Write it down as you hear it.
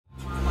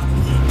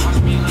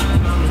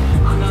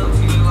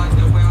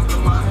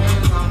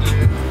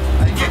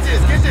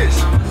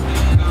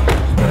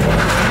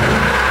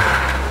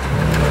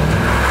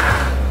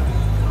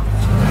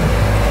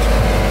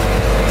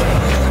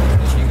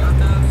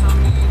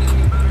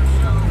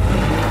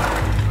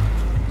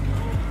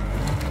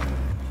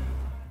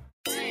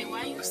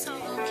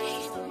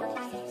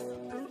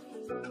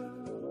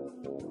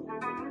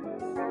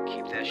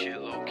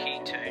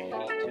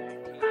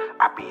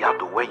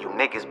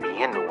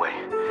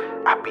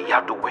I be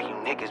out the way, you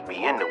niggas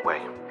be in the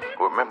way.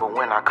 Remember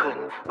when I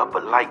couldn't up a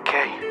light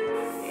K?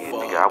 Yeah,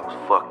 nigga, I was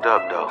fucked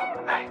up though.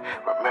 Hey,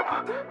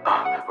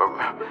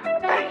 remember,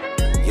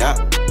 hey. Yeah,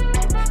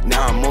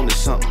 now I'm on to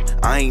something.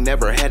 I ain't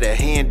never had a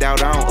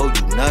handout, I don't owe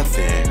you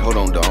nothing. Hold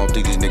on, though, I don't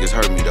think these niggas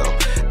heard me though.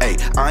 Hey,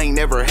 I ain't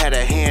never had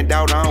a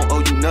handout, I don't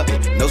owe you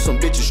nothing. Know some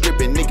bitches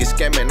stripping, niggas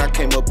scamming, I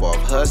came up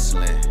off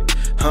hustling.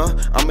 Huh?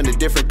 I'm in a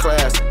different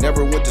class,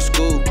 never went to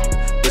school,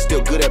 but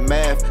still good at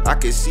math. I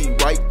can see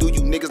right through you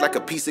niggas like a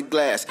piece of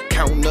glass.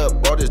 Counting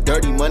up all this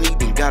dirty money,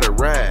 then got a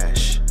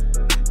rash.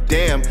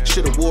 Damn,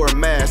 should've wore a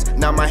mask,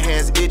 now my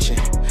hands itching.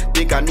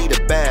 Think I need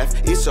a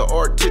bath, it's an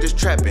art to this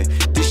trapping.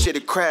 This shit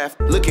a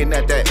craft, looking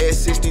at that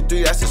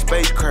S-63, that's a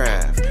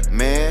spacecraft.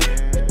 Man,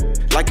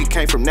 like it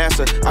came from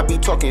NASA. I be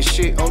talking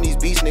shit on these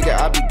beats, nigga,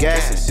 I be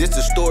gassing. This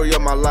the story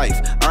of my life,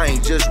 I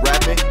ain't just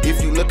rapping.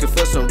 If you looking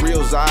for some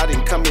real Zod,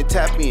 then come and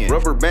tap in.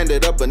 Rubber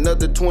banded up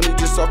another 20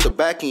 just off the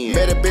back end.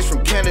 Met a bitch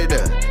from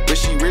Canada, but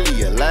she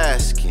really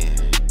Alaskan.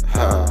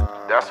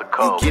 That's a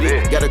cold You get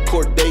it? Got a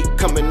court date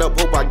coming up,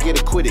 hope I get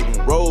acquitted.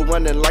 Road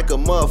running like a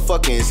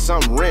motherfucker and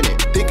some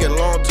rented. Thinking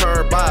long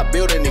term, buy a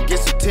building and get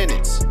some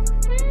tenants.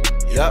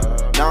 Yup,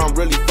 now I'm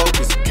really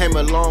focused. Came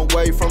a long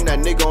way from that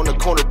nigga on the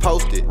corner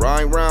posted.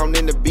 Riding round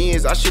in the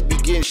Benz, I should be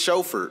getting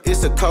chauffeured.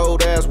 It's a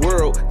cold ass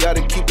world,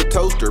 gotta keep a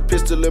toaster.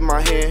 Pistol in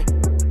my hand,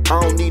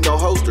 I don't need no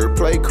holster.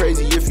 Play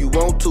crazy if you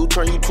want to,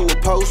 turn you to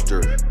a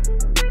poster.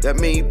 That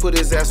mean he put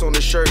his ass on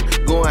the shirt.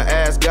 Go and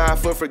ask God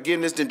for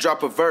forgiveness, then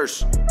drop a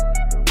verse.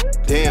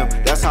 Damn,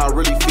 that's how I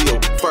really feel.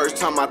 First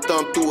time I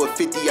thumbed through a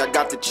 50, I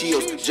got the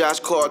chills. Josh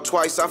called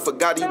twice, I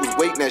forgot he was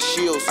waiting at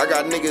Shields. I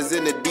got niggas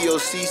in the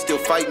DOC still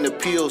fighting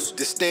appeals.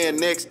 To stand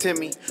next to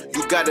me,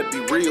 you gotta be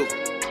real.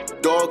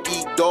 Dog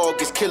eat dog,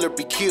 it's killer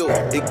be killed.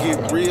 It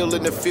get real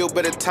in the field,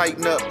 better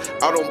tighten up.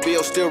 Out on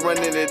bail, still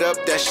running it up,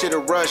 that shit a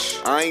rush.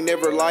 I ain't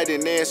never lied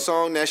in that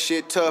song, that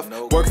shit tough.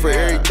 Work for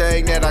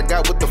everything that I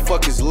got, what the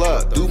fuck is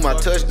luck? Do my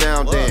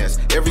touchdown dance,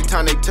 every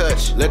time they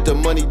touch. Let the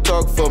money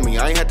talk for me,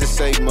 I ain't had to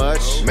say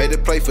much. Made a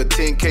play for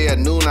 10K at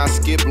noon, I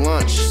skipped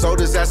lunch. Sold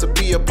his ass a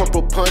P, a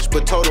purple punch,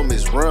 but told him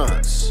his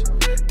runs.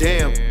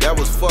 Damn, that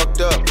was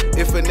fucked up.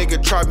 If a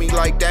nigga tried me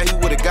like that, he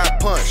would've got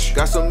punched.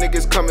 Got some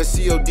niggas coming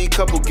COD,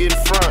 couple getting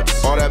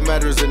fronts. All that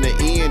matters in the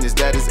end is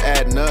that it's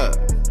adding up.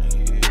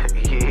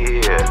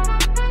 Yeah,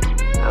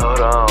 hold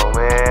on,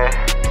 man.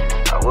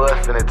 I was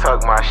finna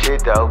talk my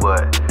shit though,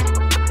 but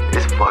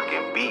this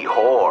fucking beat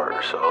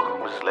hard,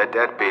 so just let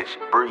that bitch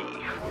breathe.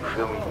 You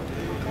feel me?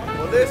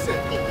 Well, listen,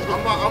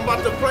 I'm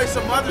about to play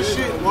some other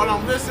shit while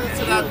I'm listening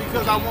to that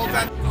because I want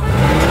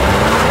that.